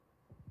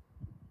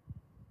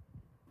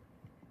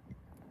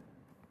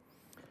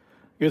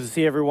Good to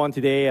see everyone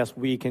today as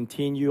we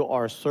continue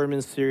our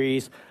sermon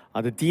series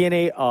on the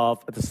DNA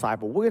of a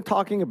disciple. We're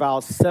talking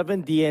about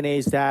 7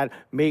 DNAs that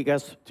make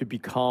us to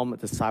become a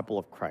disciple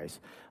of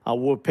Christ.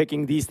 We're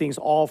picking these things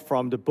all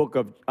from the book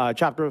of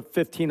chapter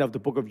 15 of the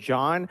book of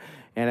John.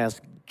 And as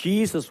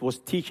Jesus was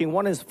teaching,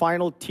 one of his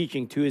final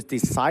teaching to his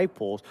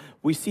disciples,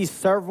 we see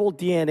several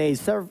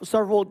DNAs,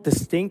 several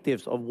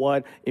distinctives of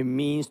what it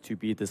means to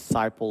be a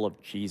disciple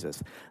of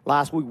Jesus.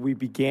 Last week, we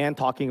began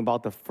talking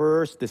about the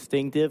first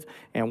distinctive,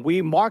 and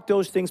we marked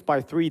those things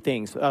by three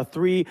things,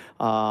 three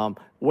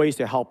ways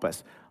to help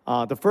us.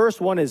 The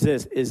first one is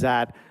this, is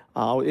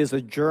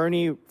a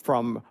journey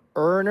from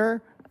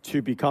earner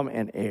to become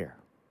an heir.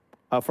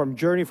 From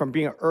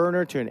being an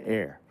earner to an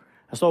heir.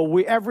 So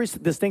every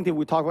distinctive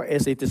we talk about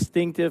is a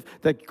distinctive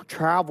that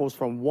travels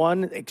from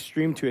one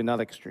extreme to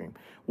another extreme.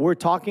 We're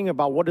talking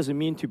about what does it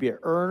mean to be an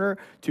earner,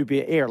 to be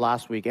an heir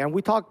last week. And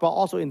we talked about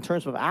also in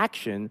terms of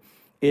action,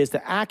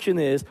 the action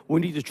is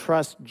we need to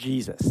trust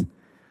Jesus.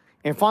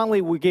 And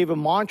finally, we gave a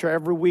mantra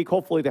every week,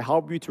 hopefully to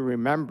help you to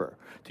remember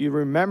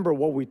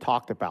what we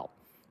talked about.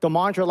 The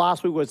mantra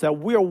last week was that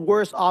we are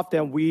worse off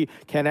than we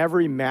can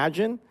ever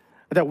imagine,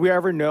 that we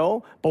ever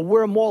know, but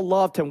we're more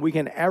loved than we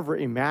can ever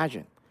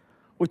imagine.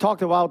 We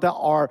talked about that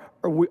our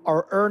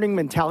earning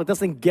mentality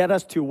doesn't get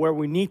us to where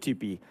we need to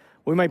be.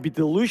 We might be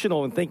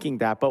delusional in thinking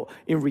that, but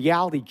in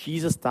reality,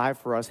 Jesus died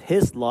for us.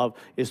 His love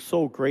is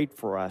so great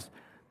for us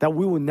that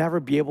we will never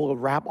be able to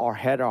wrap our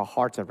head, our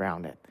hearts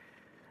around it.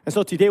 And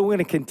so today we're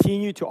going to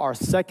continue to our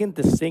second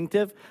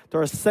distinctive, to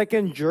our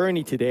second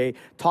journey today,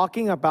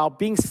 talking about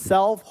being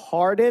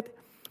self-hearted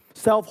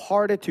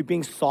to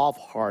being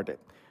soft-hearted.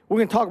 We're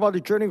going to talk about the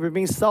journey from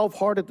being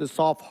self-hearted to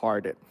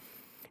soft-hearted.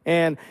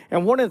 And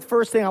one of the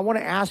first things I want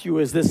to ask you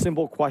is this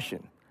simple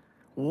question.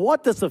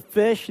 What does a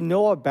fish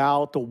know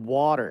about the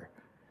water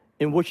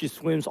in which it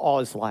swims all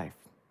its life?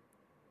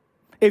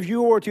 If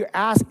you were to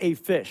ask a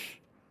fish,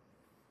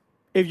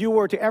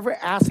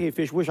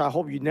 which I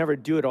hope you never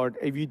do it, or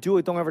if you do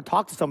it, don't ever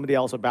talk to somebody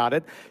else about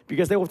it,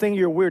 because they will think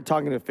you're weird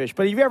talking to a fish.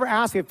 But if you ever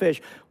ask a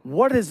fish,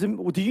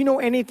 do you know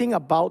anything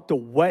about the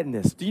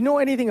wetness? Do you know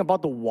anything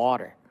about the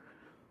water?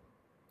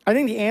 I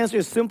think the answer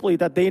is simply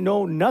that they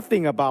know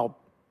nothing about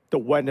the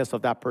wetness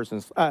of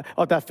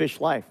that fish's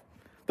life.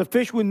 The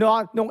fish would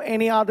not know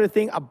any other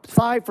thing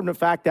aside from the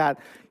fact that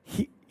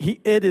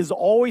it is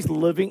always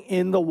living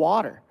in the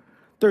water.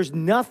 There's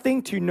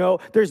nothing to know.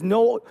 There's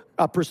no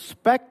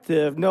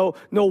perspective, no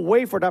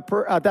way for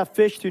that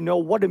fish to know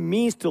what it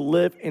means to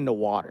live in the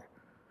water,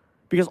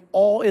 because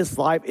all its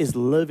life is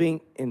living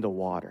in the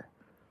water.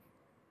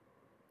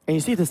 And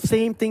you see, the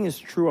same thing is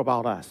true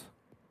about us.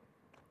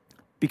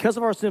 Because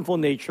of our sinful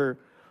nature,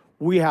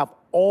 we have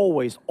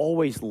always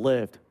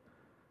lived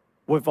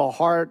with a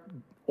heart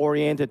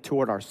oriented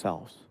toward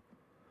ourselves.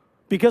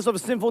 Because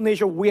of sinful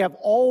nature, we have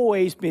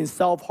always been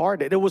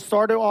self-hearted. It was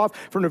started off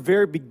from the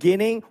very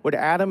beginning with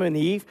Adam and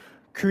Eve,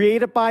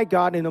 created by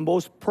God in the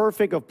most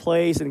perfect of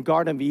place in the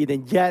Garden of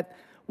Eden. Yet,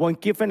 when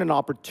given an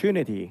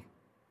opportunity,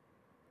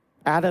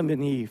 Adam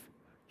and Eve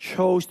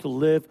chose to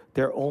live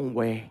their own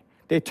way.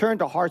 They turned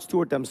their hearts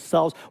toward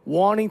themselves,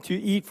 wanting to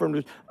eat from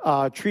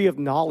the tree of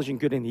knowledge and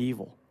good and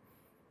evil.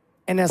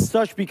 And as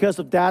such, because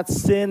of that,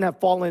 sin have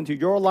fallen into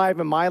your life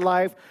and my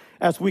life.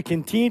 As we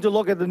continue to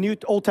look at the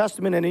Old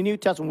Testament and the New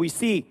Testament, we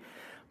see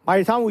by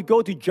the time we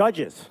go to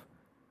Judges,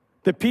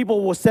 the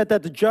people will say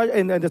that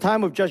in the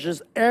time of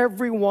Judges,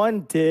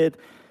 everyone did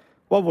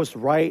what was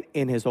right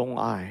in his own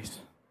eyes.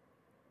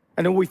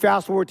 And then we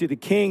fast forward to the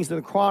Kings and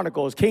the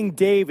Chronicles. King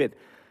David,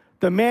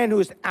 the man who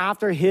is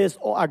after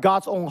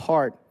God's own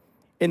heart.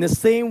 In the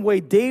same way,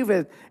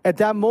 David, at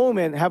that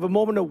moment, have a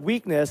moment of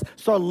weakness,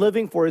 start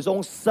living for his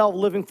own self,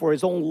 living for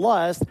his own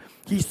lust.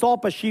 He saw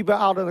Bathsheba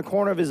out in the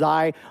corner of his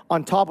eye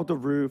on top of the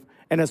roof,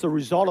 and as a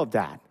result of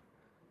that,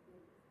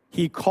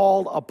 he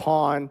called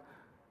upon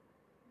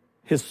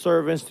his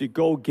servants to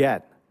go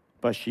get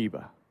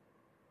Bathsheba.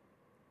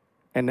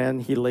 And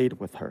then he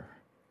laid with her.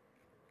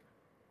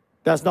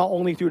 That's not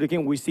only through the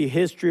king. We see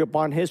history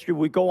upon history.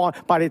 We go on.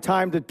 By the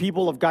time the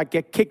people of God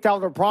get kicked out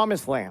of the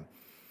promised land,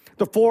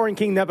 the foreign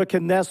king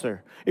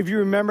Nebuchadnezzar. If you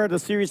remember the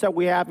series that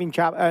we have in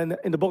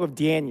the book of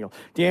Daniel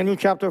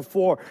chapter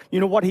 4, you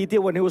know what he did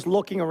when he was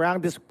looking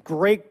around this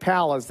great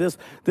palace, this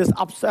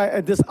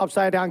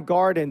upside down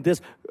garden,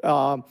 this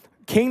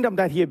kingdom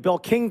that he had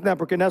built. King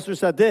Nebuchadnezzar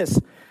said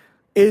this,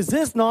 "Is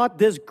this not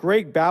this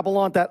great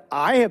Babylon that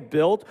I have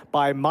built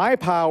by my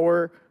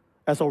power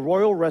as a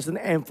royal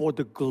resident and for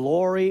the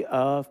glory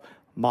of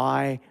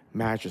my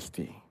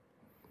majesty?"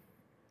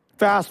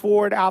 Fast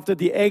forward after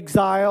the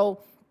exile,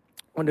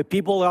 when the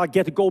people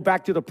get to go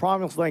back to the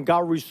promised land,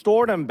 God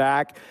restored them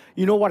back.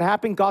 You know what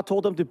happened? God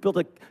told them to build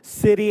a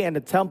city and a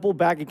temple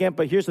back again.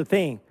 But here's the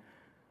thing.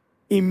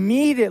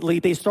 Immediately,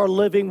 they start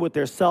living with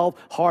their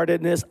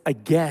self-heartedness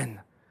again.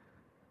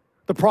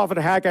 The prophet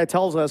Haggai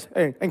tells us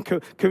and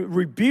could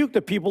rebuke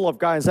the people of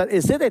God and said,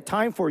 "Is it a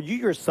time for you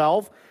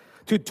yourself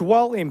to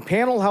dwell in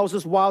panel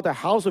houses while the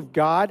house of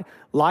God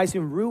lies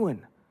in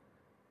ruin?"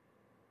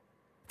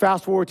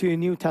 Fast forward to the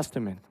New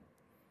Testament.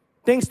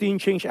 Things didn't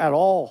change at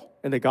all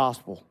in the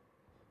gospel.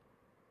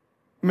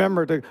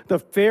 Remember, the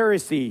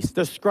Pharisees,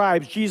 the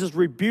scribes, Jesus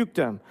rebuked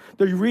them.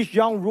 The rich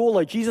young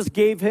ruler, Jesus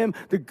gave him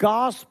the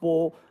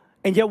gospel.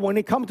 And yet when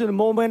it comes to the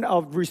moment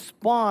of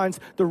response,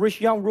 the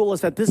rich young ruler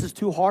said, this is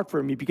too hard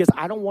for me because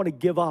I don't want to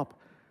give up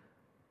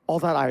all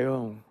that I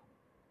own.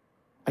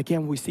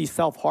 Again, we see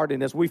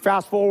self-hardness. We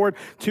fast forward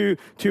to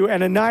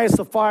Ananias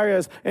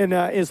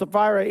and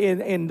Sapphira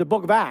in the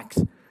book of Acts.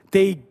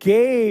 They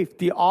gave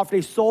the offer.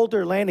 They sold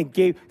their land and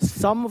gave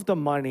some of the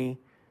money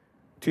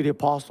to the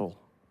apostle.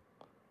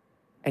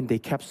 And they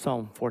kept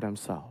some for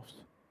themselves.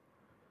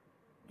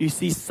 You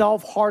see,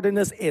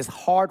 self-hardness is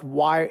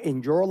hardwired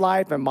in your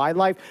life and my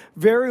life,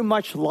 very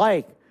much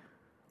like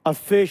a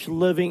fish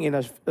living in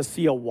a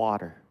sea of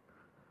water.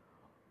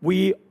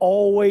 We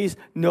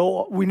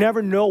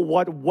never know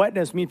what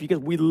wetness means because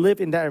we live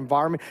in that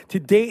environment.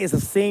 Today is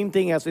the same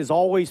thing as it's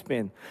always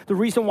been. The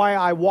reason why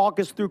I walk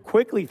us through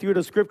quickly through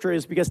the scripture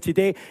is because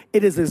today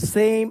it is the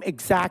same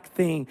exact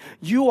thing.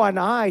 You and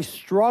I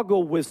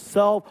struggle with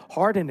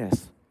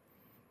self-hardness.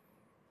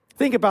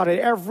 Think about it.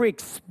 Every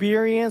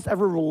experience,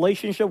 every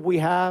relationship we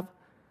have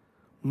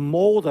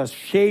mold us,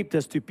 shaped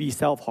us to be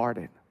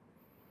self-hardened.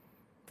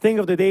 Think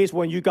of the days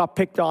when you got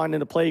picked on in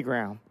the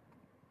playground.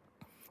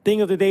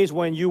 Think of the days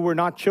when you were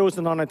not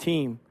chosen on a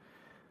team.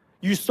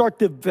 You start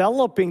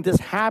developing this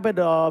habit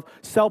of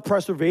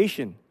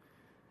self-preservation.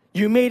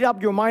 You made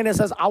up your mind that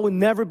says, I will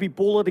never be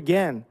bullied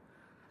again.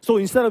 So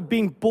instead of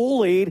being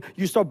bullied,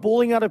 you start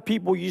bullying other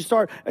people. You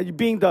start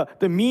being the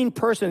mean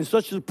person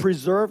such to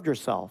preserve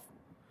yourself.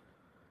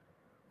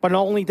 But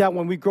not only that,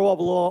 when we grow up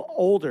a little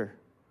older,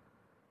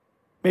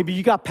 maybe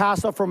you got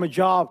passed up from a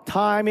job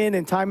time in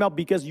and time out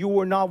because you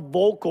were not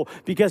vocal,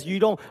 because you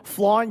don't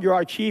flaunt your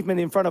achievement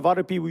in front of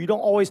other people. You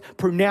don't always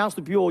pronounce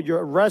to people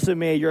your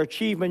resume, your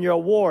achievement, your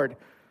award.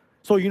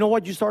 So you know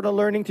what you started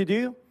learning to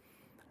do?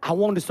 I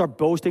want to start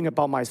boasting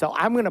about myself.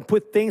 I'm going to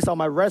put things on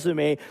my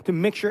resume to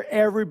make sure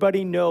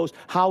everybody knows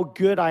how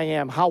good I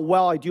am, how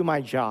well I do my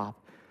job,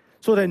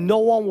 so that no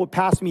one will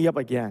pass me up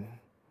again.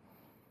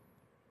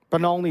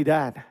 But not only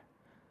that,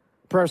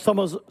 perhaps some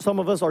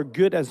of us are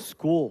good at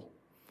school.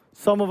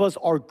 Some of us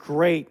are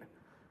great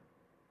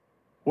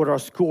with our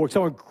schoolwork.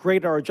 Some are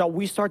great at our job.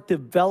 We start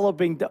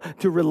developing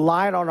to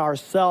rely on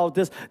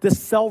ourselves, this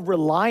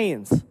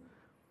self-reliance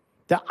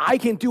that I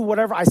can do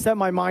whatever I set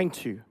my mind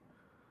to.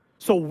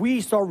 So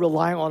we start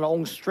relying on our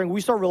own strength.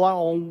 We start relying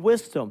on our own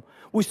wisdom.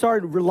 We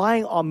start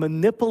relying on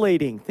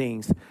manipulating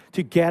things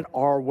to get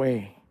our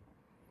way.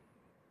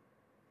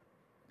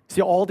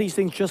 See, all these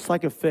things just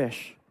like a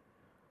fish.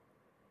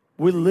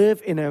 We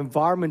live in an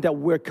environment that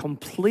we're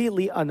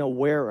completely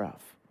unaware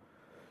of.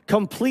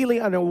 Completely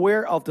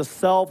unaware of the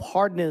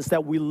self-hardness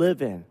that we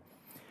live in.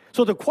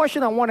 So the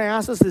question I want to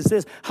ask us is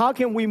this: how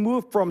can we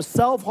move from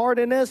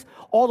self-hardness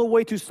all the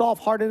way to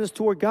soft-hardness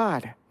toward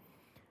God?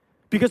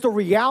 Because the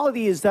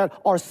reality is that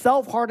our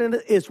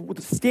self-hardness is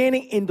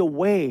standing in the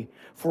way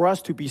for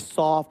us to be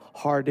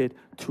soft-hearted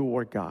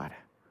toward God.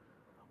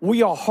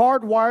 We are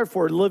hardwired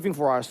for living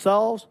for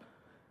ourselves,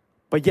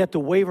 but yet the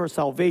way for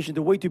salvation,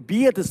 the way to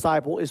be a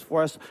disciple is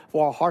for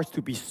our hearts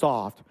to be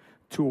soft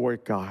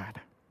toward God.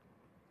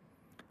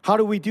 How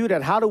do we do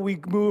that? How do we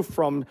move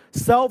from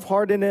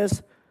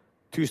self-hardness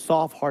to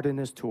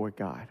soft-heartedness toward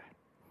God?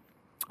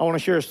 I want to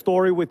share a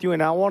story with you,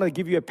 and I want to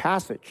give you a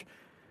passage.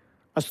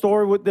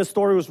 This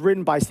story was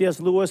written by C.S.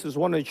 Lewis. It's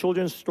one of the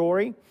children's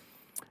story.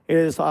 It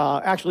is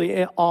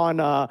actually on,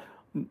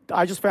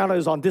 I just found it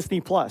was on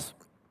Disney+.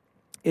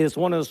 It is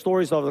one of the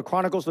stories of the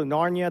Chronicles of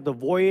Narnia, The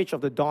Voyage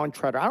of the Dawn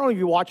Treader. I don't know if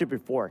you watched it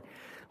before,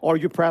 or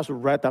you perhaps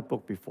read that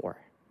book before.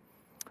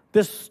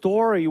 This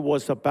story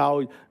was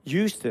about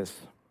Eustace,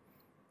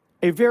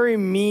 a very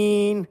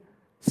mean,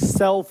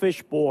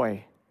 selfish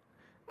boy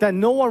that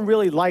no one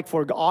really liked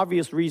for the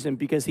obvious reason,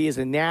 because he is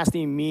a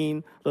nasty,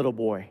 mean little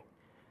boy.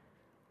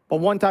 But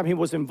one time he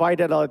was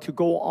invited to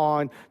go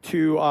on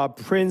to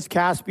Prince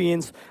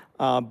Caspian's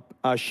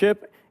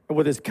ship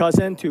with his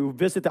cousin to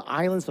visit the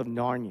islands of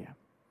Narnia.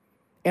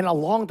 And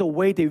along the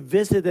way, they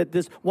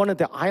visited one of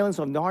the islands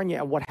of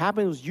Narnia. And what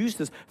happened was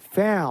Eustace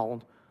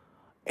found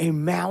a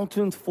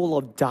mountain full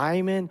of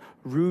diamond,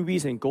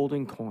 rubies, and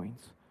golden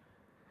coins.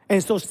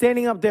 And so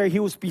standing up there, he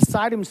was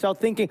beside himself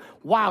thinking,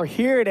 wow,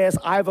 here it is.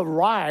 I've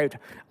arrived.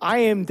 I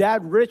am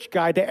that rich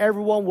guy that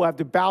everyone will have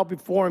to bow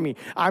before me.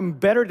 I'm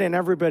better than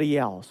everybody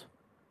else.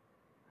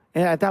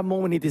 And at that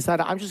moment, he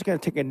decided, I'm just going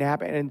to take a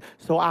nap. And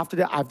so after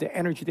that, I have the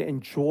energy to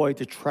enjoy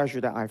the treasure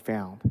that I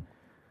found.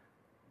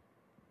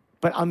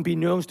 But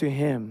unbeknownst to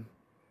him,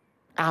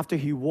 after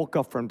he woke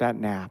up from that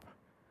nap,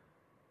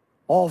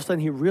 all of a sudden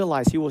he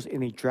realized he was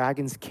in a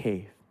dragon's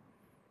cave.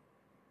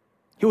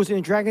 He was in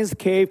a dragon's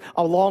cave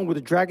along with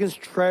the dragon's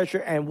treasure,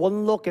 and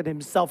one look at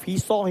himself, he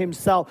saw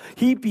himself.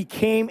 He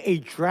became a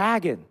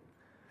dragon.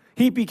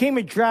 He became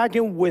a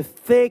dragon with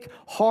thick,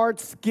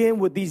 hard skin,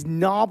 with these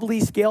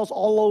knobbly scales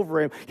all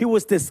over him. He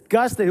was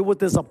disgusted. He was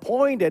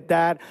disappointed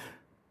that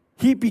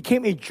he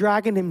became a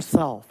dragon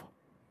himself.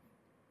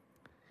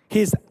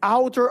 His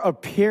outer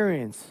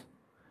appearance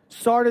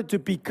started to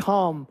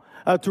become,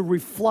 to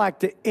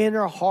reflect the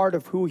inner heart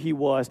of who he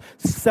was.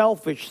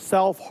 Selfish,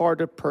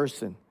 self-hearted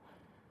person.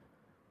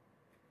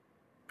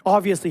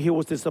 Obviously, he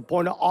was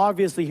disappointed.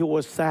 Obviously, he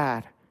was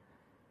sad.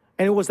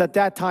 And it was at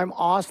that time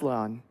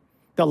Aslan,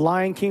 the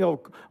Lion King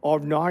of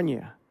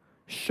Narnia,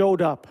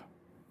 showed up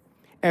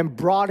and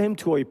brought him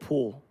to a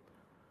pool.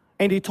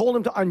 And he told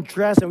him to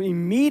undress. And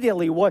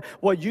immediately what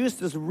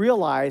Eustace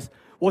realized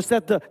was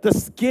that the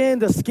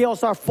scales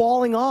started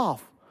falling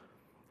off.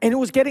 And he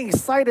was getting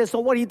excited. So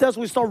what he does,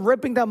 we start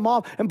ripping them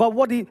off. But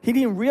what he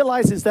didn't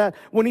realize is that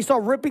when he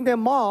started ripping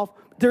them off,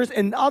 there's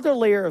another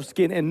layer of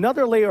skin,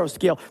 another layer of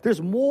scale.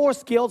 There's more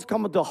scales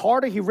coming. The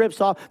harder he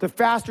rips off, the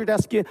faster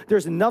that skin.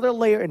 There's another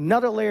layer,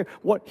 another layer.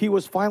 What he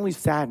was finally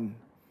saddened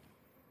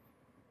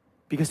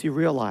because he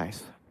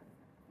realized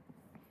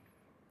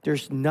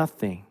there's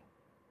nothing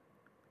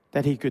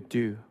that he could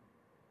do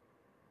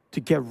to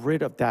get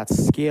rid of that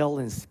scale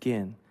and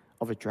skin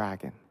of a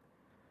dragon.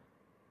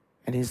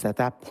 And it's at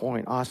that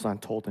point, Aslan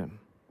told him,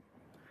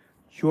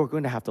 "You are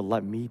going to have to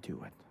let me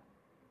do it.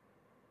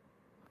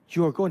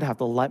 You are going to have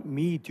to let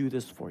me do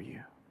this for you."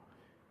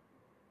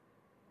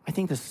 I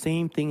think the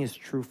same thing is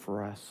true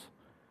for us.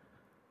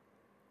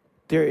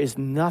 There is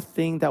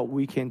nothing that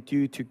we can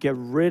do to get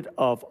rid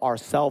of our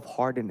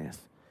self-hardness.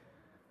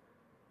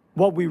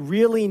 What we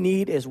really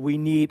need is we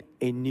need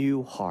a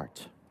new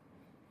heart.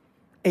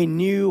 A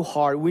new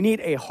heart. We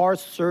need a heart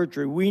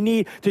surgery. We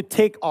need to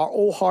take our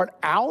old heart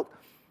out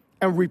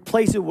and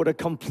replace it with a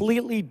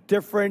completely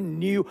different,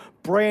 new,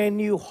 brand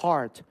new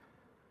heart,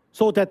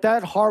 so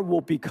that heart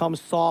will become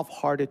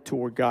soft-hearted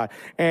toward God.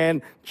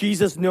 And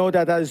Jesus knows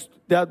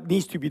that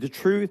needs to be the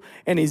truth.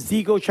 And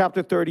Ezekiel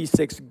chapter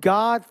 36,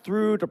 God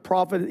through the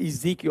prophet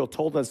Ezekiel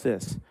told us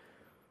this,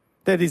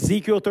 that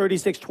Ezekiel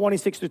 36,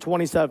 26 to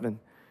 27,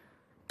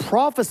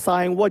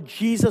 prophesying what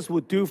Jesus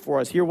would do for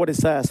us. Hear what it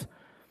says.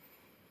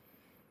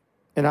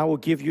 "And I will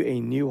give you a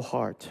new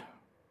heart,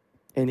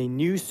 and a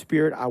new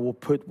spirit I will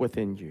put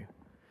within you.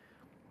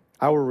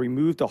 I will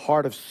remove the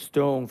heart of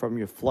stone from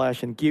your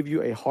flesh and give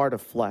you a heart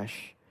of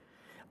flesh.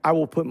 I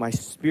will put my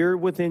spirit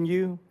within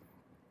you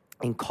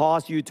and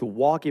cause you to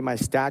walk in my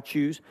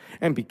statutes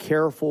and be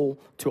careful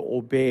to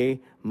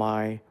obey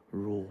my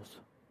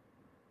rules."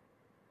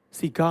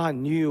 See, God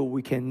knew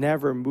we can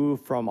never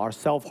move from our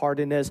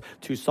self-heartedness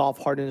to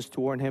soft-heartedness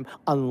toward him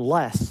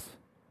unless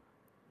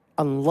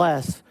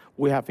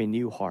we have a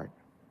new heart.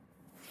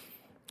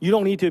 You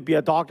don't need to be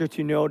a doctor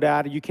to know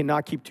that you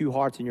cannot keep two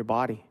hearts in your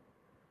body.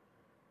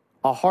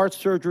 A heart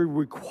surgery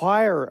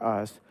requires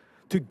us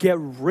to get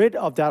rid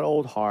of that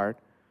old heart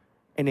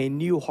and a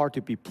new heart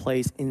to be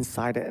placed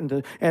inside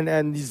it.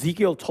 And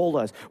Ezekiel told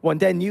us, when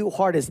that new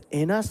heart is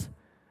in us,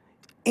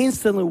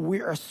 instantly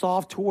we are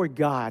soft toward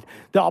God.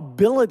 The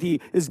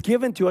ability is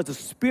given to us. The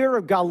Spirit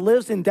of God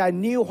lives in that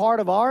new heart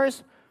of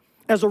ours.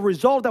 As a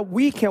result, that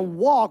we can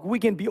walk, we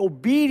can be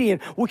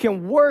obedient, we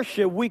can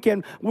worship, we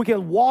can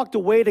walk the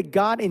way that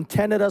God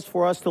intended us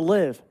for us to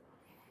live.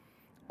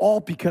 All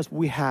because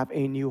we have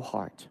a new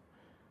heart.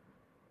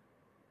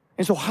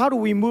 And so how do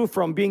we move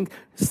from being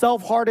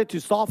self-hearted to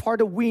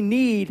soft-hearted? We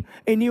need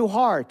a new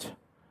heart.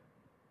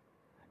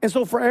 And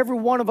so for every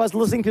one of us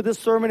listening to this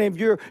sermon, if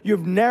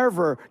you've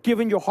never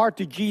given your heart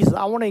to Jesus,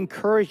 I want to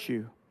encourage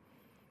you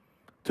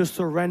to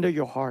surrender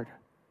your heart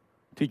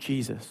to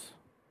Jesus.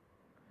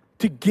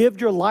 To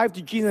give your life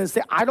to Jesus and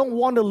say, "I don't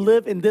want to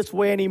live in this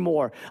way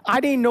anymore. I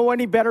didn't know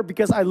any better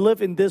because I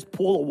live in this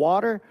pool of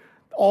water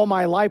all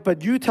my life.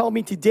 But you tell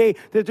me today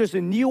that there's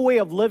a new way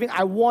of living.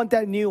 I want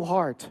that new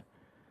heart."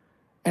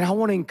 And I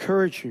want to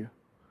encourage you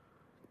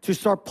to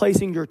start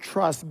placing your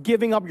trust,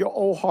 giving up your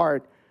old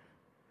heart,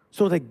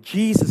 so that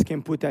Jesus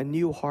can put that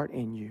new heart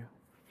in you.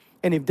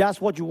 And if that's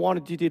what you want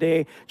to do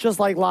today, just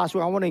like last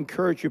week, I want to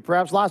encourage you.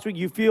 Perhaps last week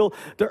you feel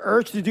the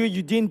urge to do it,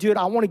 you didn't do it.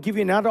 I want to give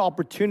you another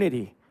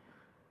opportunity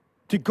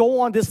to go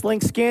on this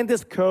link, scan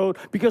this code,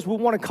 because we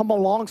want to come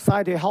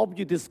alongside to help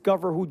you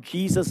discover who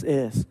Jesus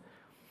is.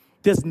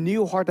 This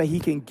new heart that he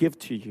can give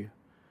to you.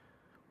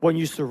 When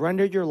you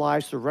surrender your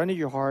life, surrender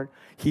your heart,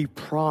 he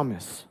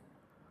promised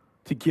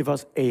to give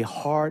us a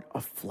heart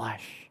of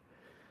flesh.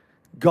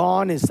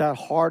 Gone is that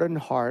hardened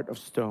heart of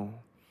stone,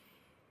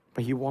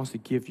 but he wants to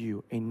give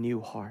you a new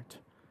heart.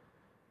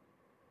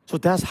 So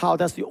that's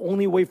the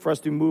only way for us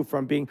to move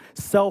from being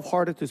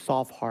self-hearted to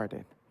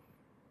soft-hearted.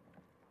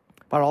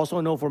 But I also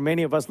know for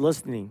many of us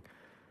listening,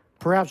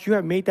 perhaps you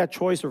have made that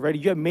choice already.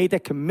 You have made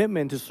that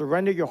commitment to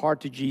surrender your heart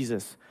to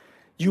Jesus.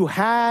 You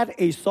had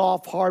a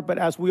soft heart, but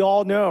as we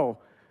all know,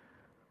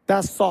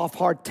 that soft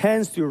heart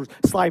tends to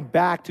slide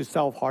back to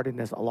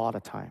self-heartedness a lot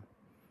of time.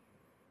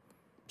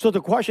 So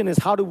the question is,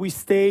 how do we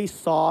stay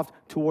soft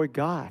toward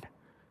God?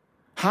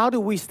 How do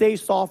we stay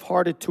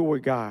soft-hearted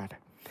toward God?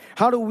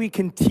 How do we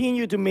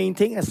continue to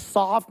maintain a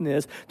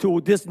softness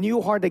to this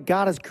new heart that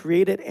God has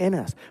created in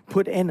us,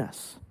 put in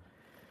us?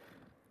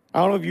 I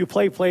don't know if you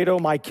play Play-Doh.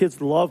 My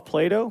kids love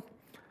Play-Doh.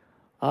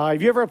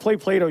 If you ever play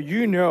Play-Doh,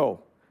 you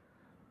know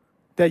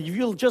that if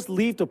you just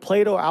leave the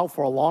Play-Doh out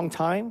for a long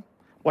time,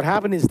 what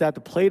happens is that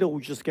the Play-Doh will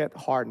just get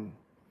hardened.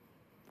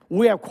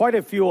 We have quite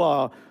a few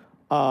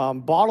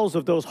bottles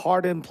of those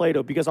hardened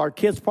Play-Doh because our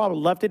kids probably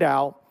left it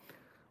out,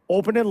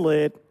 opened the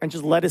lid, and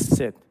just let it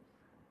sit.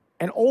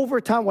 And over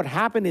time, what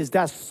happened is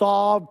that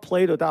soft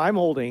Play-Doh that I'm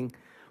holding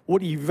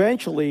would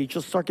eventually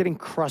just start getting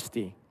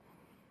crusty,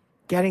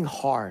 getting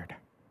hard.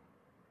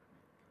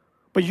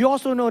 But you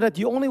also know that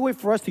the only way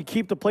for us to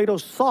keep the Play-Doh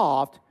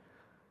soft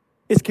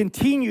is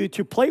continue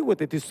to play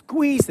with it, to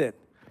squeeze it,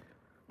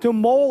 to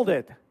mold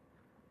it,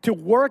 to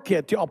work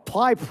it, to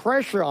apply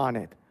pressure on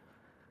it.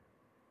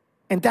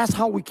 And that's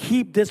how we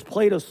keep this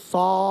Play-Doh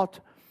soft,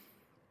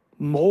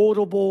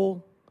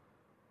 moldable.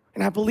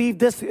 And I believe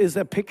this is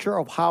a picture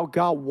of how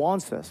God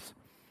wants us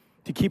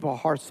to keep our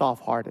hearts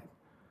soft-hearted.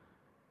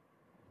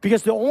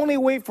 Because the only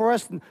way for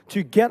us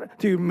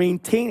to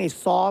maintain a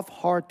soft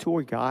heart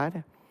toward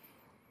God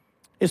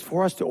is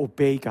for us to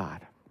obey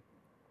God.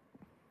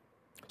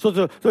 So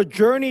the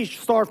journey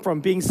starts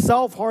from being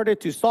self-hearted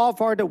to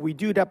soft-hearted. We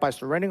do that by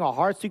surrendering our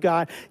hearts to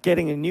God,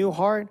 getting a new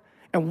heart.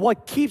 And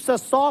what keeps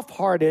us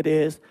soft-hearted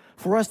is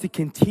for us to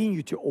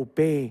continue to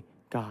obey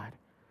God.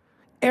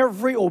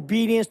 Every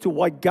obedience to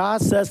what God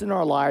says in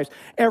our lives,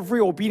 every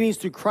obedience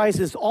to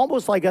Christ is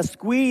almost like a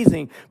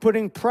squeezing,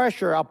 putting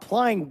pressure,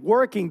 applying,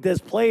 working this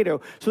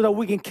Play-Doh so that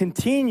we can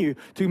continue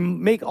to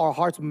make our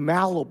hearts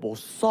malleable,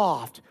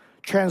 soft,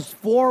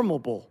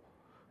 transformable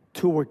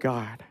toward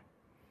God.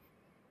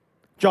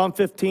 John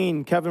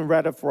 15, Kevin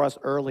read it for us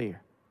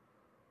earlier.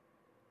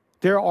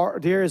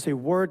 There is a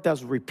word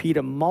that's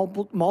repeated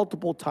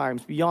multiple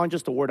times beyond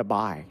just the word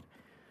abide.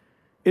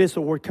 It is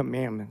the word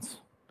commandments.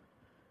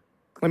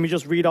 Let me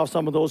just read off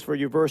some of those for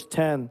you. Verse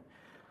 10,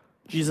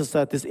 Jesus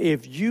said this,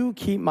 if you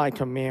keep my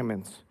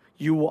commandments,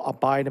 you will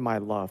abide in my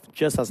love.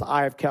 Just as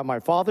I have kept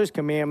my Father's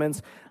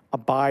commandments,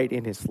 abide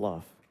in his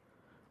love.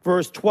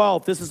 Verse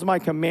 12, this is my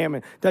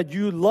commandment, that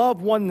you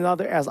love one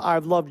another as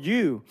I've loved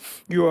you.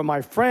 You are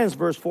my friends.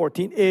 Verse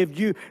 14, if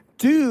you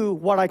do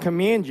what I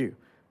command you.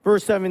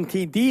 Verse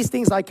 17, these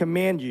things I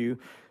command you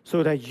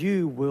so that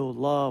you will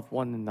love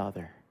one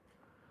another.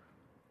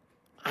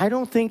 I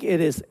don't think it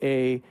is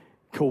a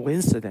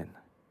coincidence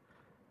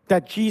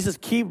that Jesus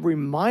keep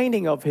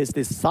reminding of his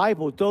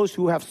disciples, those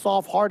who have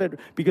soft-hearted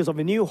because of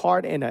a new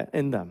heart in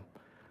them.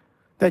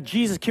 That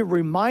Jesus keep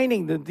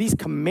reminding them these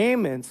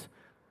commandments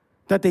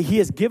that he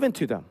has given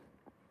to them.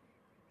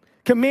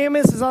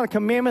 Commandments is not a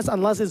commandment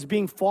unless it's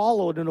being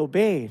followed and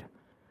obeyed.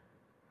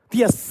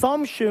 The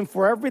assumption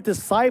for every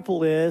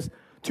disciple is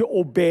to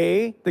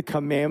obey the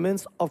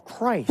commandments of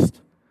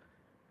Christ.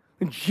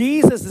 And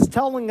Jesus is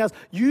telling us,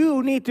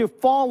 you need to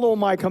follow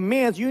my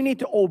commands. You need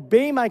to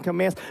obey my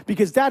commands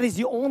because that is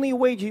the only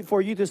way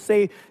for you to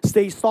stay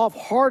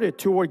soft-hearted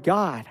toward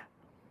God.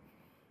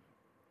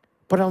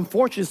 But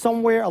unfortunately,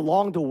 somewhere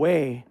along the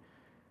way,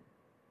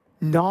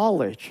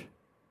 knowledge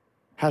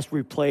has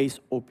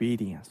replaced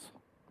obedience.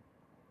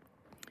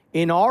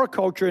 In our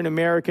culture in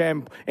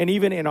America and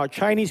even in our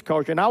Chinese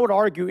culture, and I would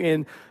argue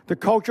in the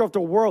culture of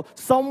the world,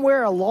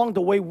 somewhere along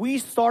the way, we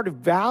started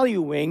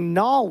valuing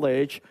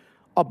knowledge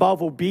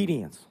above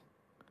obedience.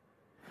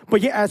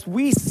 But yet, as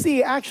we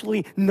see,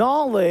 actually,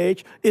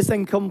 knowledge is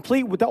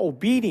incomplete without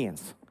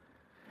obedience.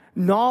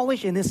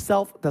 Knowledge in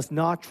itself does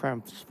not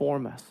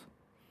transform us.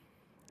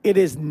 It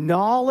is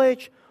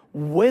knowledge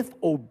with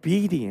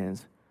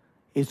obedience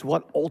is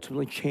what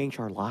ultimately changed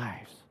our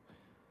lives.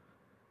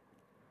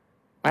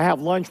 I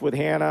have lunch with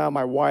Hannah,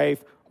 my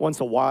wife,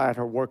 once a while at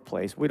her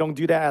workplace. We don't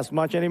do that as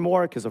much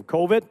anymore because of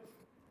COVID.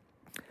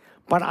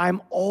 But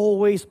I'm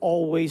always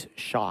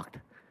shocked.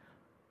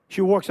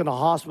 She works in a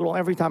hospital.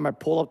 Every time I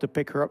pull up to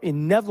pick her up,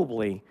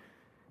 inevitably,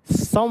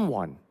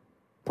 someone,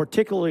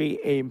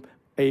 particularly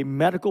a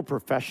medical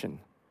profession,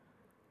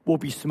 will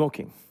be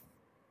smoking.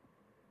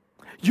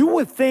 You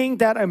would think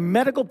that a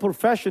medical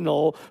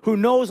professional who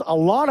knows a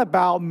lot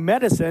about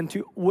medicine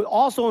would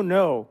also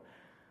know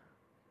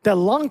that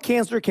lung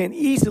cancer can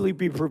easily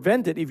be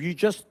prevented if you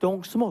just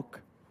don't smoke.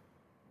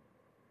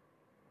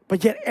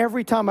 But yet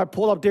every time I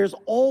pull up, there's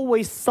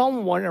always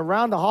someone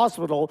around the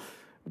hospital,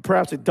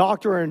 perhaps a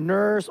doctor or a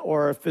nurse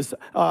or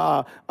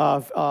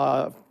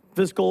a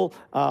physical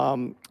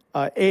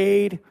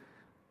aide,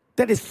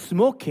 that is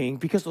smoking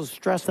because of the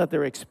stress that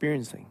they're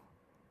experiencing.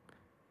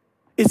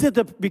 Is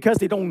it because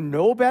they don't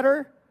know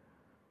better?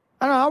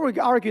 I would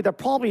argue that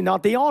probably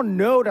not. They all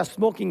know that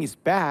smoking is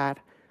bad,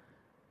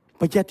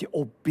 but yet the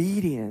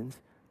obedience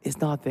is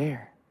not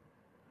there.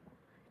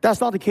 That's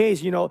not the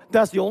case, you know.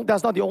 That's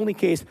not the only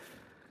case.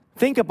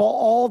 Think about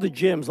all the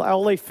gyms, like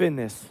LA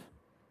Fitness.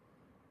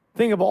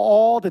 Think about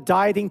all the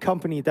dieting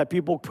companies that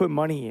people put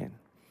money in.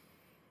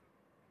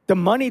 The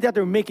money that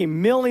they're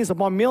making, millions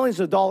upon millions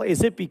of dollars,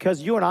 is it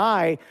because you and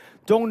I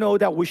don't know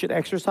that we should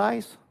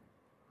exercise?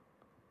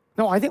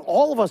 No, I think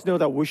all of us know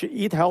that we should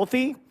eat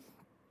healthy,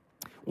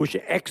 we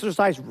should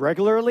exercise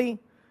regularly,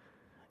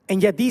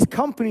 and yet these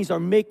companies are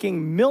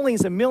making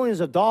millions and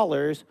millions of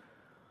dollars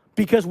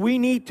because we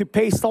need to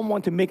pay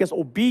someone to make us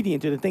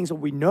obedient to the things that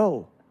we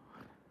know.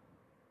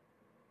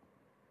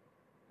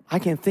 I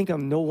can think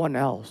of no one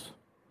else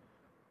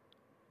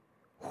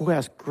who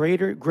has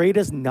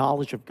greatest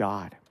knowledge of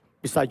God,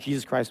 besides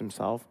Jesus Christ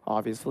himself,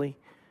 obviously,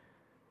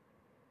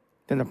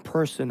 than the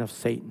person of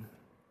Satan.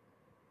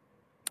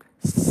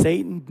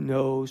 Satan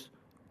knows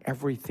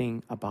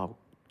everything about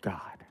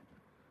God.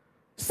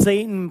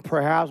 Satan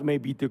perhaps may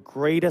be the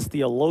greatest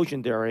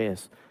theologian there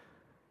is.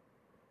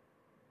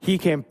 He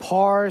can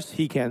parse,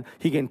 he can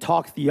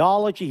talk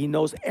theology, he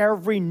knows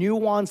every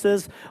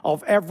nuances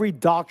of every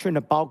doctrine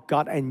about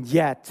God, and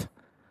yet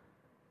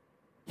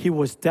he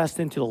was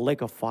destined to the lake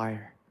of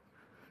fire.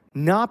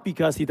 Not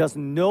because he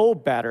doesn't know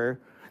better,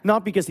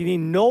 not because he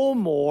didn't know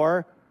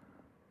more,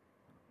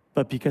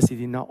 but because he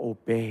did not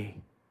obey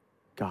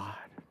God.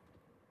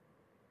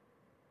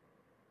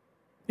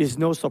 It's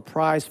no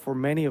surprise for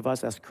many of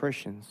us as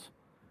Christians.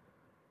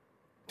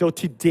 Though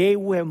today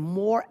we have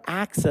more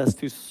access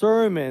to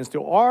sermons,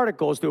 to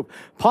articles, to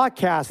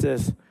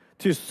podcasts,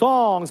 to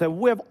songs, and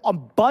we have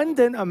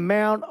abundant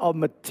amount of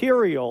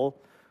material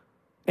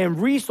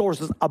and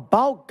resources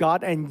about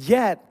God, and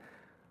yet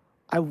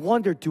I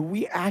wonder, do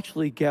we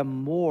actually get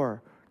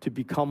more to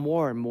become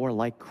more and more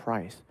like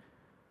Christ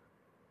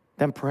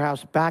than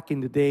perhaps back in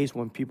the days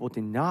when people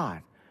did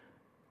not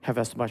have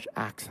as much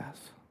access?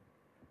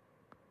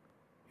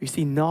 You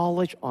see,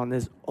 knowledge on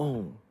its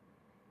own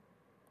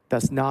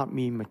does not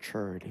mean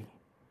maturity.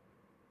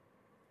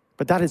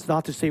 But that is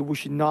not to say we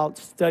should not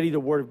study the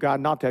Word of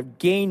God, not to have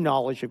gained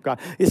knowledge of God.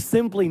 It's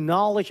simply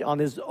knowledge on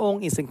its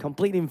own is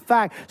incomplete. In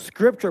fact,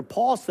 Scripture,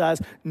 Paul says,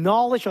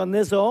 knowledge on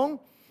its own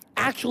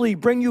actually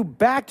bring you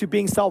back to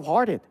being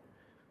self-hearted.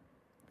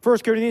 1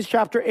 Corinthians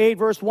chapter 8,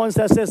 verse 1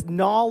 says,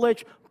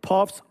 knowledge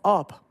puffs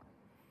up.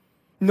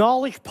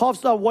 Knowledge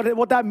puffs up.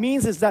 What that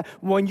means is that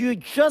when you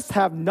just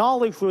have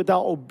knowledge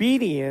without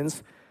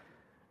obedience,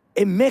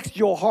 it makes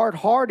your heart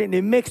hardened.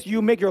 It makes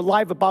you make your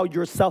life about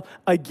yourself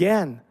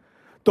again.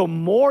 The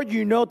more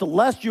you know, the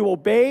less you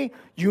obey,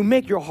 you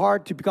make your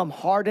heart to become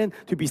hardened,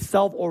 to be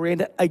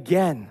self-oriented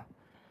again.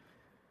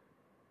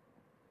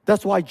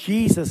 That's why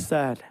Jesus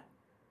said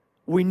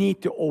we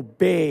need to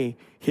obey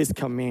his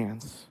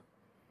commands.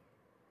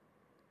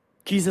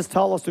 Jesus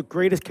tells us the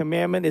greatest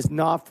commandment is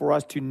not for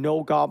us to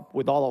know God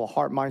with all our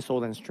heart, mind,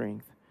 soul, and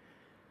strength.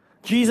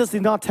 Jesus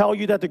did not tell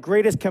you that the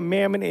greatest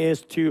commandment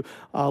is to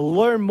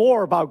learn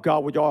more about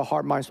God with your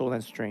heart, mind, soul,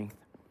 and strength.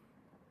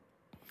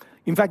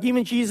 In fact,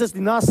 even Jesus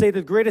did not say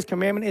the greatest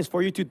commandment is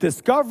for you to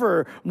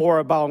discover more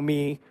about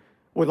me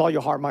with all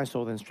your heart, mind,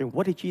 soul, and strength.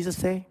 What did Jesus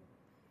say?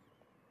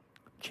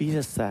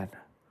 Jesus said,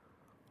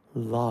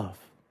 love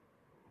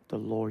the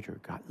Lord your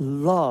God.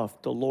 Love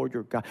the Lord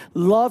your God.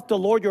 Love the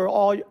Lord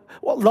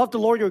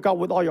your God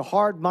with all your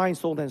heart, mind,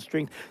 soul, and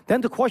strength.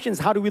 Then the question is,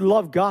 how do we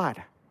love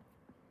God?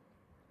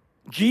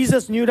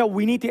 Jesus knew that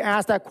we need to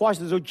ask that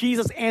question, so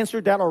Jesus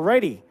answered that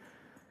already.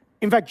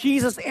 In fact,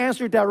 Jesus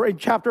answered that in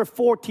chapter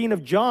 14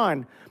 of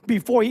John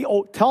before he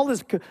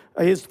tells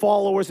his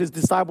followers, his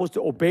disciples,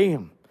 to obey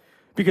him.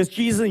 Because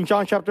Jesus in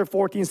John chapter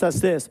 14 says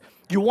this,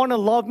 you want to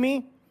love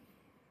me?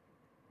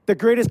 The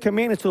greatest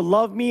command is to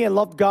love me and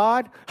love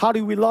God. How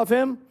do we love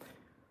him?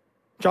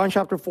 John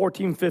chapter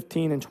 14,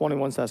 15, and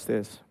 21 says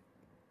this.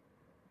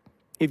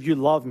 If you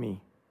love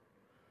me,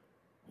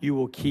 you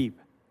will keep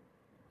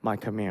my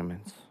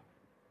commandments.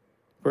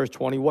 Verse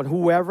 21,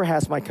 whoever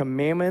has my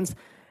commandments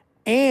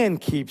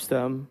and keeps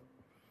them,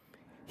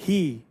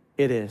 he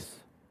it is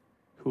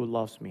who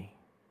loves me.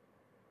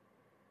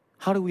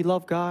 How do we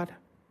love God?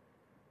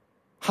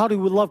 How do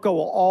we love God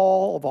with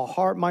all of our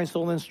heart, mind,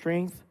 soul, and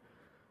strength?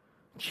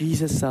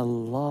 Jesus said,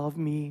 love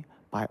me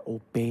by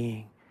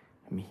obeying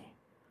me.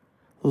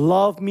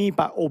 Love me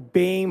by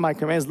obeying my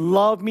commands.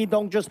 Love me,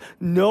 don't just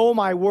know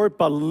my word,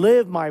 but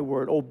live my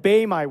word,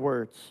 obey my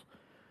words.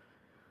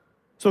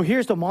 So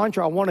here's the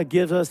mantra I want to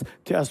give us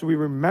as we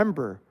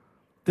remember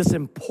this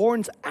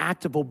important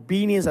act of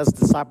obedience as a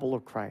disciple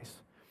of Christ.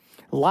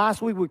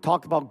 Last week we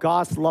talked about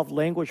God's love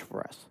language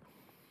for us.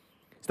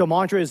 The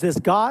mantra is this: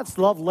 God's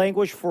love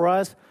language for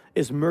us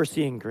is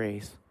mercy and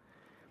grace.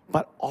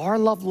 But our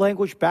love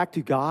language back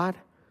to God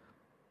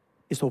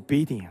is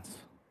obedience.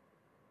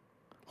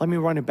 Let me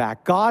run it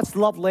back. God's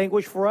love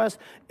language for us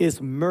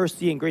is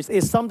mercy and grace.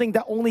 It's something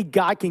that only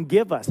God can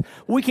give us.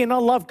 We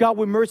cannot love God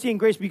with mercy and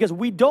grace because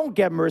we don't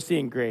get mercy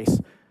and grace.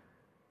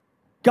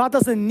 God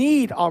doesn't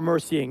need our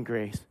mercy and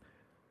grace.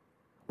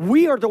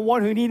 We are the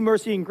one who need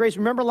mercy and grace.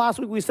 Remember last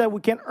week we said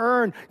we can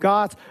earn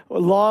God's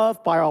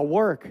love by our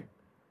work.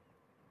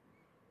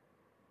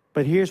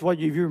 But here's what,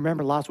 if you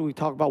remember last week we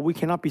talked about, we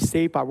cannot be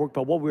saved by work,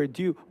 but what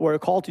we're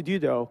called to do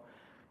though,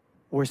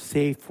 we're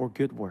saved for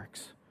good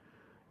works.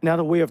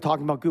 Another way of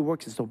talking about good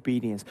works is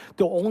obedience.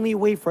 The only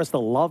way for us to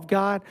love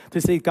God, to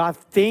say, God,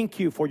 thank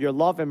you for your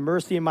love and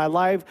mercy in my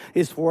life,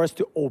 is for us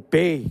to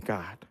obey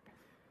God.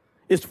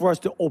 It's for us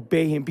to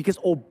obey him, because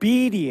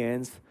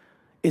obedience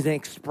is an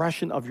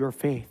expression of your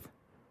faith.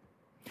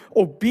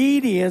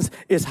 Obedience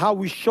is how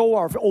we show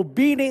our faith.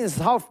 Obedience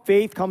is how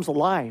faith comes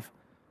alive.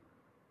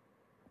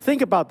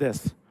 Think about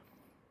this.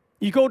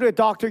 You go to a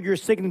doctor, you're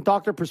sick, and the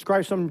doctor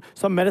prescribes some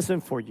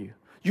medicine for you.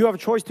 You have a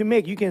choice to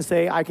make. You can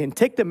say, I can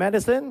take the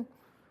medicine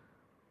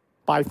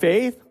by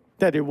faith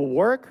that it will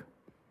work,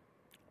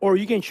 or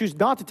you can choose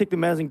not to take the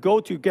medicine, go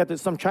to get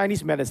some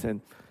Chinese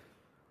medicine,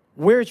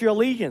 Where's your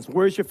allegiance?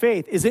 Where's your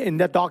faith? Is it in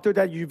that doctor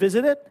that you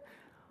visited?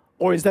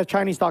 Or is that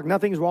Chinese doctor?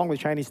 Nothing's wrong with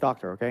Chinese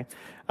doctor, okay?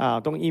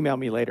 Don't email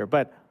me later.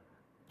 But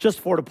just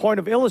for the point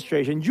of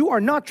illustration, you are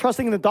not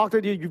trusting in the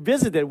doctor that you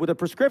visited with a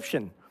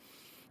prescription.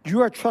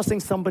 You are trusting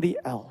somebody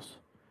else.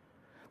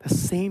 The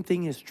same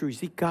thing is true.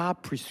 See,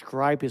 God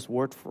prescribed His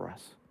word for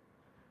us.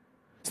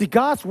 See,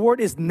 God's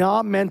word is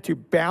not meant to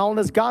bound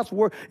us. God's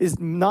word is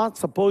not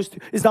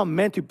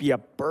meant to be a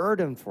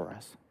burden for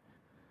us.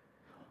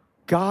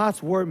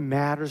 God's word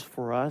matters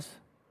for us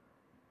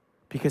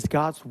because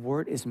God's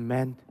word is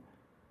meant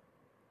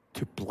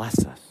to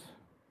bless us.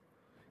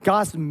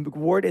 God's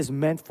word is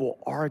meant for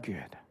our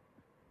good.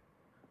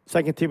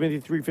 2 Timothy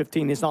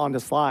 3:15 is on the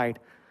slide.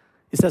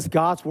 It says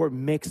God's word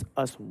makes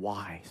us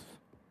wise.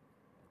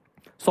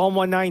 Psalm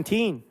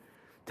 119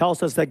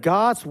 tells us that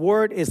God's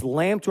word is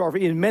lamp to our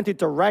feet. It's meant to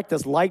direct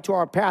us, light to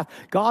our path.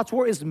 God's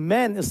word is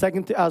meant, as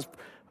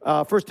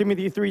 1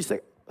 Timothy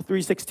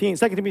 3:16.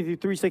 2 Timothy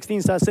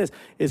 3:16 says this,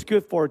 is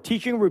good for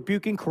teaching,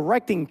 rebuking,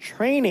 correcting,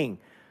 training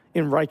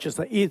in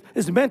righteousness. It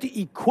is meant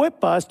to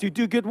equip us to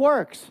do good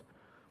works.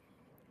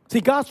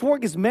 See, God's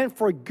work is meant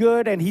for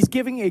good, and He's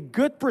giving a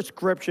good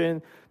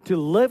prescription to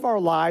live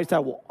our lives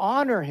that will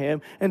honor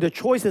Him, and the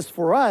choice is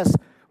for us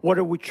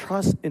whether we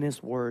trust in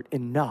His word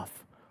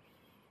enough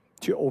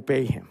to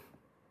obey Him.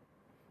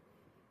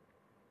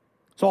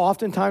 So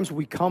oftentimes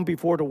we come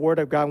before the Word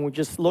of God and we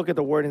just look at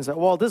the Word and say,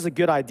 well, this is a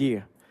good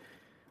idea.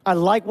 I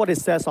like what it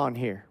says on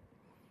here.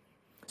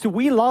 So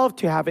we love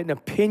to have an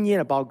opinion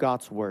about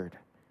God's Word.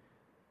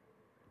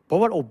 But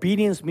what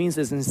obedience means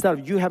is instead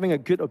of you having a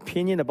good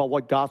opinion about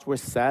what God's Word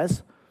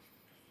says,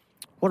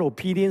 what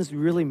obedience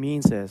really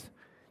means is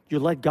you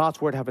let God's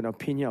Word have an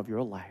opinion of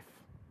your life.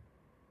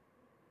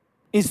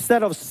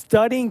 Instead of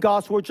studying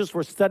God's Word just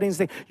for studying's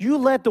sake, you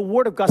let the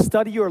Word of God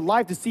study your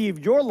life to see if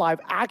your life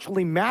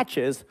actually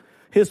matches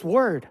His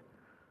Word.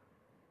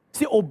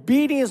 See,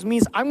 obedience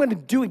means I'm going to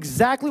do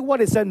exactly what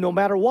it said no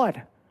matter what.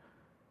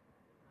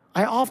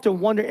 I often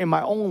wonder in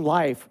my own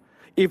life,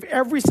 if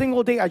every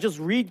single day I just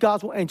read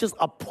God's Word and just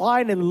apply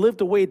it and live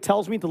the way it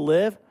tells me to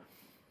live,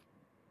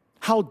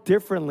 how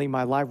differently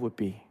my life would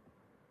be.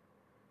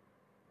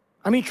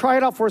 I mean, try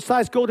it out for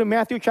size. Go to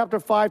Matthew chapter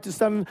 5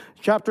 to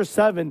chapter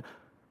 7.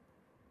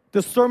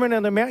 The Sermon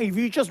on the Mount. If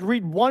you just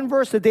read one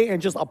verse a day and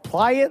just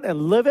apply it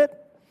and live it,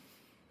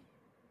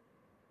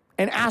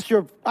 and ask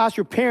your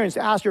parents,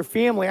 ask your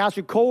family, ask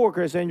your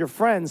coworkers and your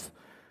friends,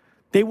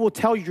 they will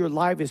tell you your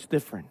life is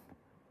different.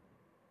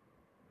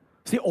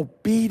 See,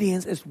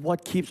 obedience is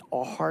what keeps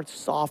our hearts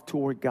soft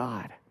toward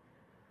God.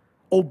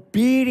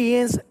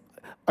 Obedience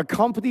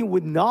accompanied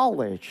with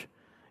knowledge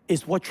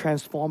is what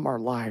transforms our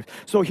lives.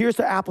 So here's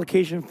the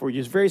application for you.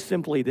 It's very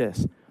simply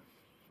this,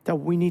 that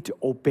we need to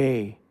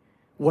obey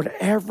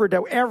whatever,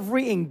 that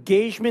every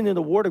engagement in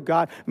the Word of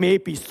God, may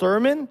it be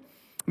sermon,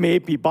 may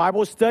it be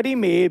Bible study,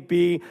 may it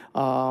be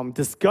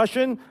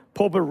discussion,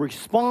 pulpit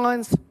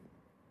response,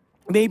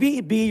 maybe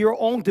it be your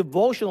own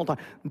devotional time.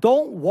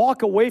 Don't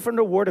walk away from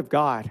the Word of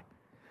God.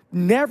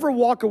 Never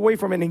walk away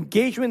from an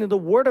engagement in the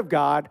Word of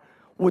God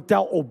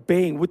without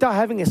obeying, without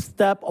having a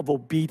step of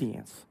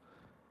obedience.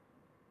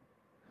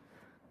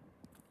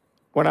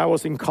 When I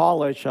was in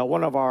college,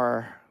 one of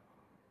our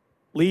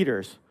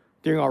leaders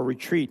during our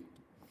retreat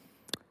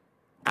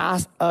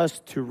asked us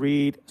to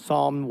read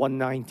Psalm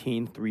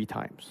 119 3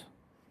 times.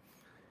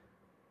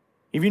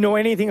 If you know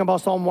anything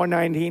about Psalm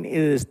 119, it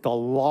is the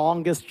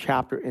longest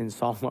chapter in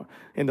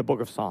the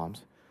book of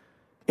Psalms.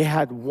 It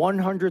had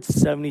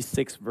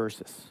 176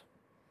 verses.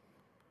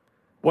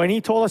 When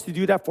he told us to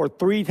do that for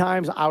 3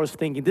 times, I was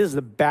thinking, this is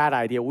a bad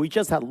idea. We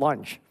just had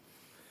lunch.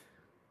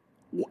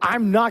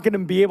 I'm not going to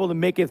be able to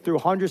make it through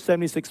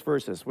 176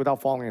 verses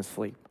without falling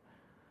asleep.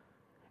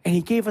 And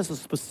he gave us a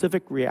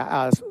specific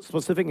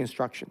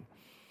instruction.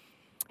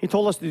 He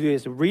told us to do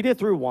this: read it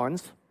through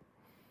once.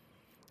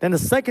 Then the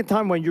second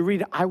time when you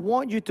read it, I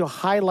want you to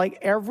highlight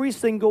every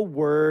single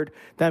word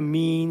that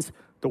means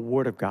the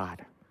Word of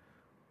God.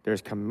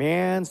 There's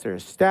commands,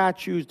 there's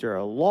statutes, there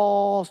are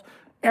laws.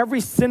 Every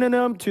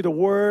synonym to the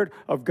Word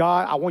of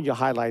God, I want you to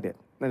highlight it.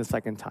 Then the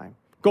second time,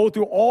 go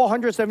through all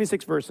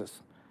 176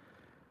 verses.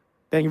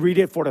 Then you read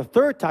it for the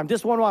third time.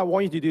 This one, what I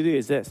want you to do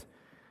is this.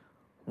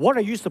 What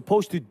are you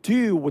supposed to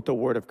do with the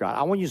Word of God?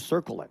 I want you to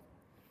circle it.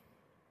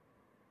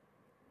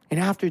 And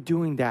after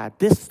doing that,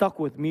 this stuck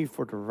with me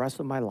for the rest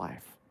of my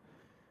life.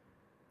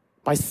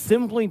 By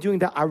simply doing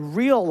that, I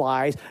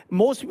realized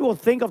most people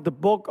think of the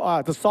book,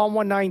 the Psalm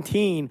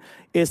 119,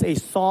 is a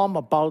psalm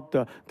about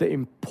the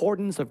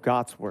importance of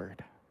God's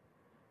Word.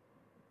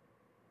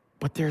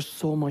 But there's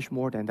so much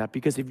more than that,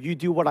 because if you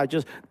do what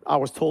I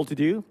was told to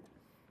do,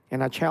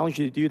 and I challenge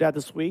you to do that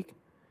this week,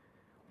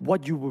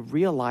 what you will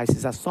realize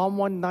is that Psalm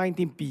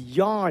 119,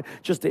 beyond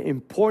just the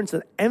importance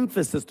and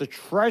emphasis, the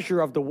treasure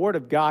of the Word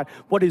of God,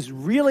 what is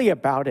really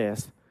about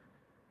is,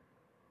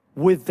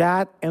 with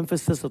that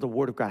emphasis of the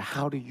Word of God,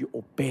 how do you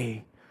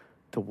obey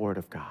the Word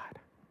of God?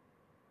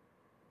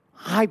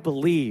 I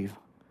believe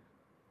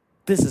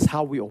this is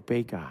how we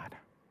obey God.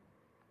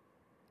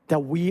 that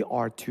we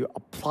are to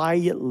apply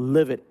it,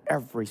 live it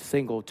every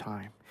single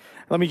time.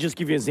 Let me just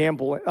give you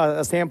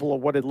a sample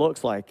of what it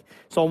looks like.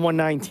 Psalm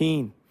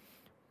 119,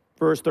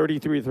 verse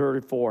 33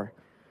 34.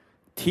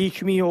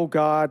 Teach me, O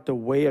God, the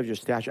way of your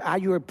statute.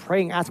 You are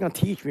praying, asking God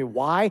to teach me.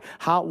 Why?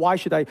 Why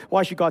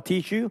should God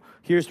teach you?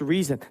 Here's the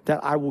reason,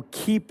 that I will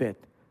keep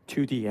it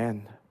to the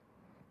end.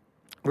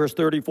 Verse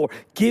 34,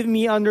 give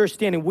me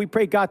understanding. We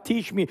pray, God,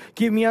 teach me.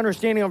 Give me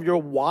understanding of your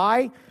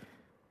why.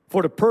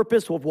 For the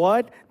purpose of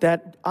what?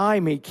 That I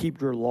may keep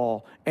your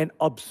law and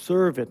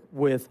observe it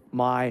with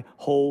my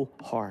whole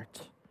heart.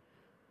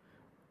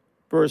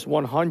 Verse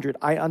 100,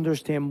 I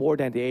understand more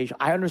than the age.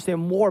 I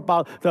understand more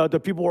about the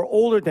people who are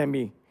older than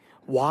me.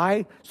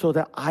 Why? So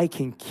that I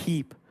can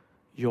keep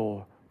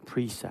your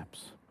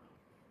precepts.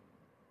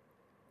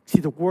 See,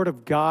 the Word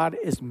of God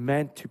is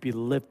meant to be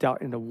lived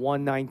out in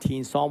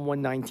the Psalm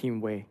 119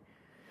 way.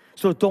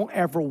 So don't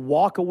ever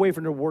walk away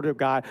from the Word of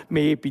God.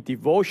 May it be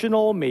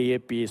devotional, may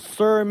it be a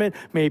sermon,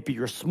 may it be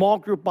your small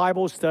group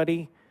Bible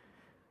study.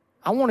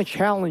 I want to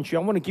challenge you.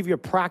 I want to give you a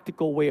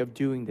practical way of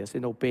doing this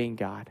and obeying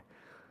God.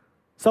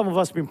 Some of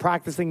us have been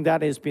practicing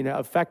that. It's been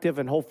effective,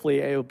 and hopefully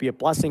it will be a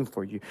blessing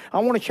for you. I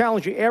want to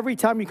challenge you. Every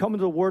time you come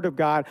into the Word of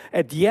God,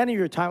 at the end of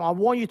your time, I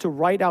want you to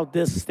write out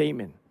this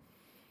statement,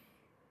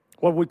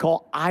 what we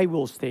call I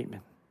will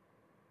statement.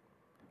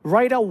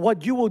 Write out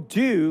what you will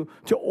do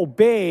to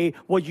obey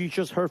what you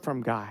just heard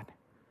from God.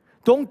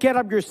 Don't get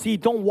up your seat.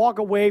 Don't walk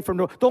away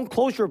from don't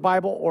close your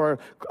Bible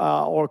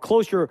or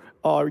close your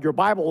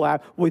Bible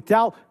app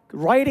without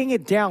writing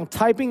it down,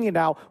 typing it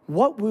out.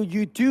 What will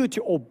you do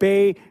to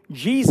obey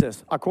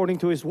Jesus according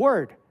to His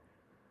Word?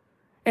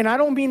 And I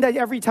don't mean that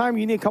every time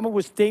you need to come up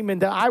with a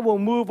statement that I will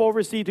move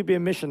overseas to be a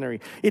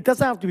missionary. It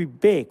doesn't have to be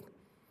big.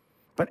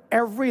 But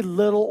every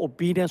little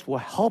obedience will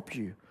help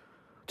you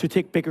to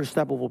take bigger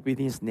step of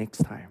obedience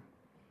next time.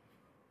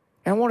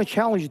 And I want to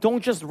challenge you,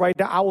 don't just write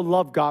that I will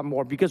love God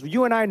more, because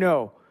you and I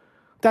know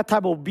that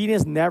type of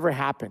obedience never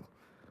happened.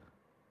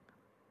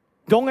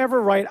 Don't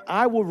ever write,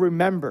 I will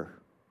remember.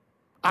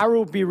 I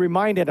will be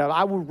reminded of,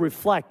 I will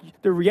reflect.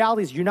 The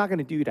reality is you're not going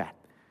to do that.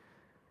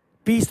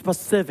 Be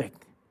specific.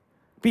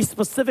 Be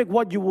specific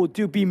what you will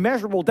do. Be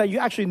measurable, that you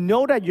actually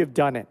know that you've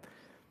done it.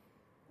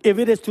 If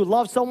it is to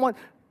love someone,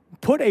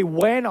 put a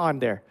when on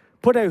there.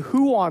 Put a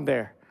who on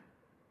there.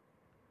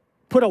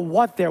 Put a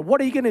what there. What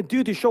are you going to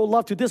do to show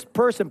love to this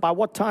person? By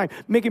what time?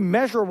 Make it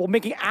measurable.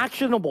 Make it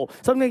actionable.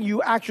 Something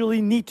you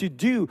actually need to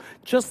do.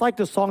 Just like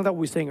the song that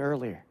we sang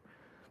earlier.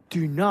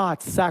 Do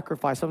not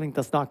sacrifice something that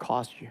does not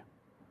cost you.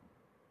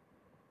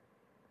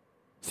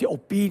 See,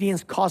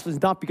 obedience costs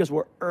us not because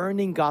we're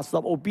earning God's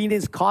love.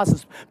 Obedience costs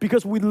us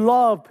because we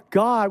love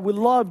God. We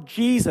love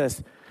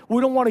Jesus.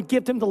 We don't want to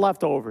give Him the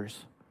leftovers.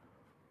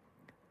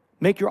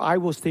 Make your I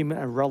will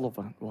statement a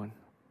relevant one.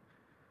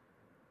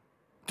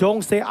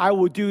 Don't say, I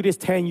will do this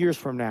 10 years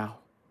from now.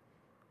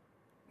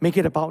 Make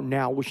it about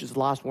now, which is the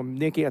last one.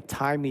 Make it a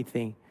timely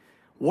thing.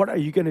 What are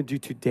you going to do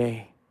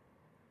today?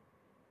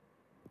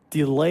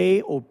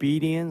 Delay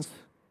obedience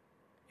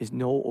is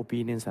no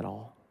obedience at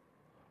all.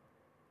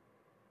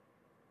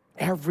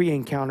 Every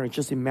encounter,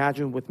 just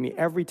imagine with me,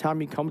 every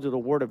time you come to the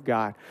Word of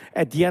God,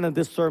 at the end of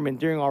this sermon,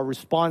 during our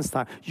response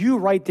time, you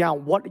write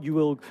down what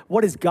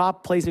is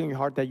God placing in your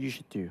heart that you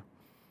should do.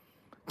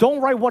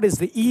 Don't write what is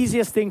the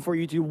easiest thing for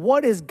you to do.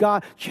 What is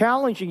God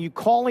challenging you,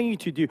 calling you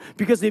to do?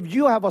 Because if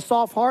you have a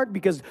soft heart,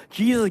 because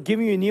Jesus is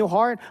giving you a new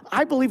heart,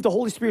 I believe the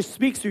Holy Spirit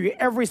speaks to you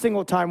every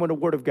single time when the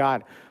Word of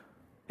God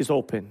is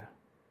open.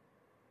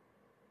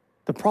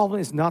 The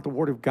problem is not the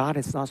Word of God,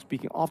 it's not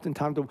speaking.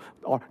 Oftentimes,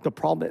 the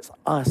problem is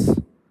us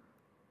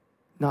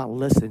not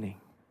listening.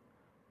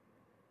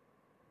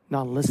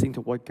 Not listening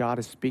to what God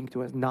is speaking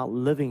to us, not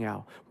living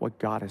out what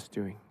God is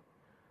doing.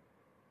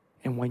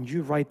 And when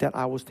you write that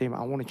I will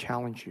statement, I want to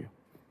challenge you.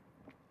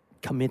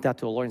 Commit that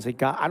to the Lord and say,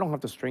 God, I don't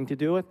have the strength to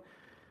do it,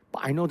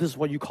 but I know this is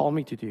what you call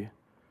me to do.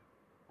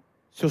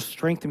 So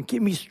strengthen,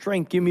 give me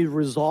strength, give me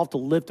resolve to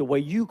live the way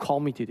you call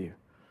me to do.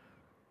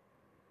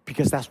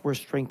 Because that's where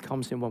strength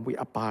comes in, when we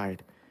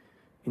abide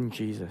in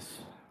Jesus.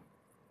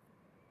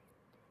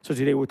 So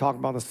today we're talking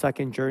about the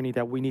second journey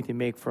that we need to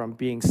make from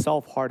being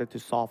self-hearted to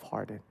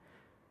soft-hearted.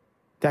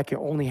 That can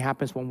only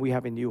happen when we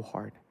have a new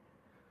heart.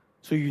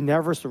 So you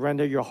never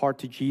surrender your heart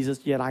to Jesus,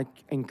 yet I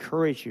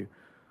encourage you,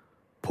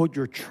 put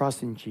your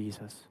trust in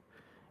Jesus.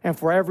 And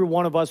for every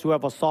one of us who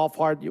have a soft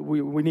heart,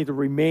 we need to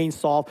remain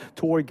soft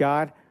toward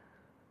God.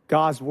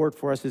 God's word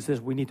for us is this: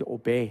 we need to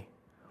obey.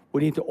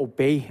 We need to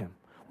obey Him.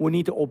 We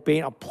need to obey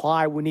and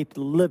apply. We need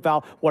to live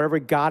out whatever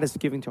God is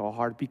giving to our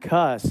heart,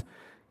 because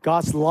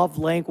God's love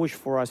language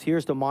for us,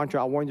 here's the mantra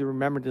I want you to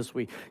remember this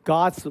week.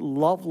 God's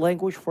love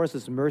language for us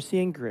is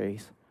mercy and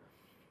grace,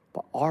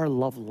 but our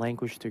love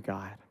language to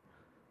God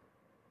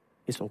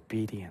is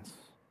obedience.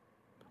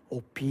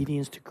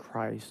 Obedience to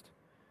Christ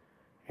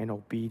and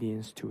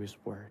obedience to His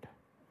word.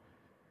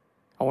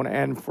 I want to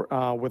end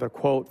with a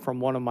quote from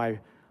one of my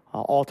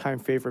all-time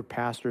favorite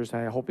pastors,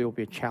 and I hope it will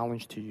be a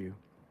challenge to you.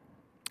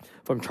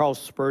 From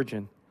Charles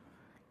Spurgeon.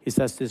 He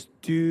says this: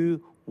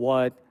 do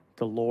what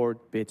the Lord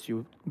bids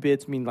you.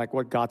 Bids mean like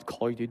what God's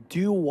called you to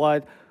do.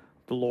 What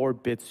the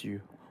Lord bids you,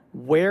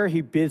 where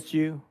He bids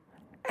you,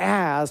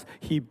 as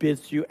He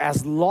bids you,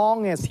 as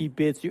long as He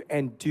bids you,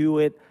 and do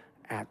it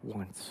at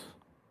once.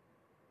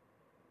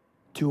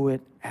 Do it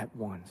at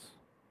once.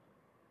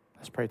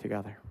 Let's pray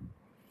together.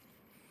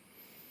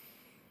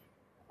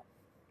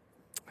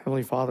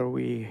 Heavenly Father,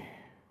 we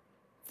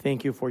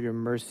thank you for your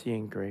mercy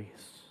and grace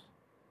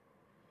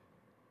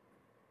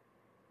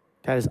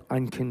that is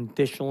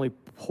unconditionally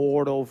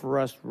poured over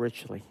us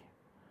richly.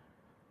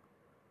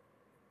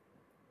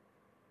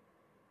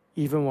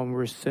 Even when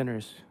we're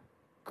sinners,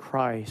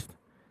 Christ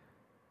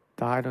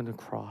died on the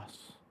cross,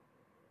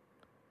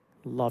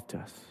 loved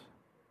us.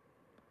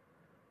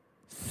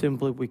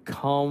 Simply we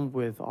come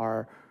with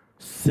our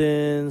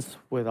sins,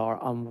 with our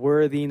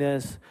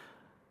unworthiness,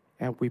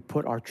 and we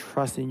put our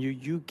trust in you.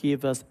 You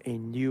give us a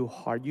new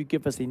heart. You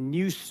give us a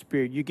new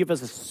spirit. You give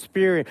us a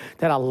spirit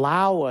that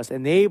allow us,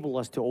 enable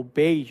us to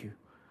obey you.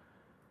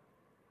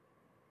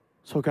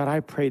 So God, I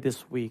pray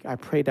this week, I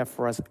pray that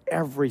for us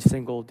every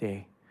single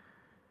day,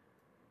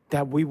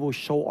 that we will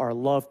show our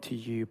love to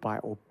you by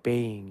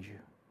obeying you.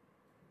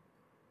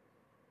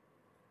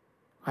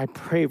 I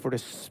pray for the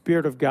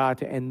Spirit of God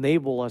to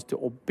enable us to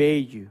obey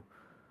you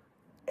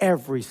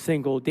every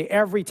single day.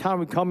 Every time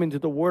we come into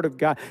the Word of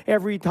God,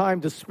 every time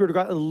the Spirit of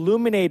God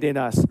illuminates in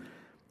us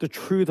the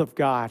truth of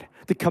God,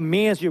 the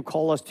commands you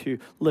call us to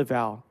live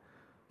out.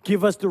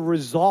 Give us the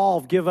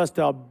resolve, give us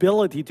the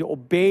ability to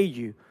obey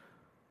you,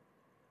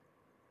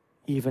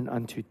 even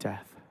unto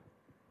death.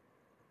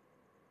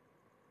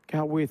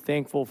 God, we're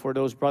thankful for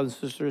those brothers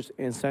and sisters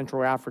in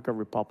Central African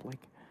Republic.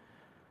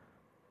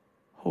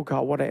 Oh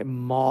God, what a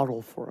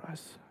model for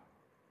us,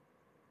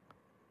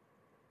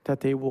 that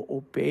they will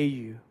obey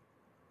you,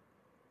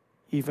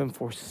 even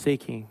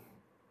forsaking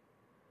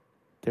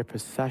their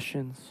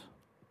possessions,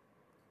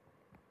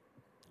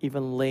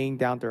 even laying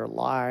down their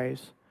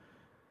lives,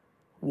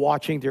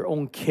 watching their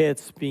own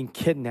kids being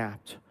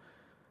kidnapped,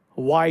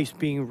 wives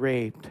being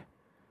raped,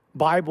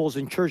 Bibles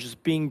in churches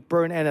being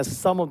burned, and as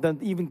some of them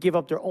even give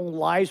up their own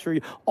lives for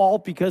you, all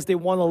because they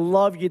want to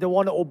love you, they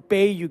want to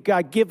obey you.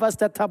 God, give us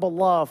that type of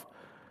love.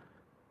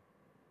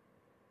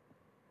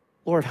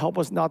 Lord, help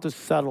us not to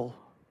settle.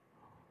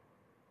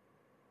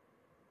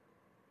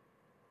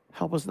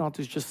 Help us not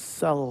to just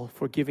settle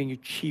for giving you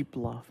cheap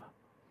love.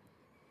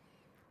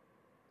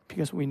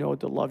 Because we know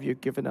the love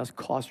you've given us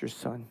cost your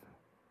Son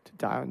to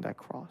die on that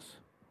cross.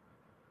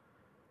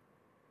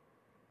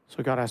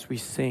 So God, as we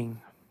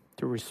sing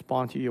to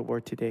respond to your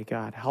word today,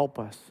 God, help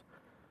us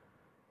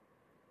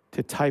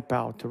to type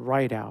out, to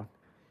write out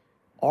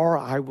our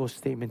I will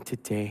statement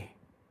today,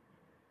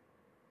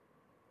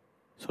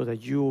 so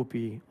that you will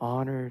be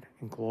honored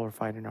and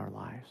glorified in our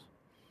lives.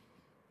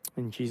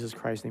 In Jesus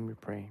Christ's name we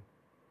pray.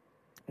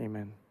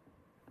 Amen.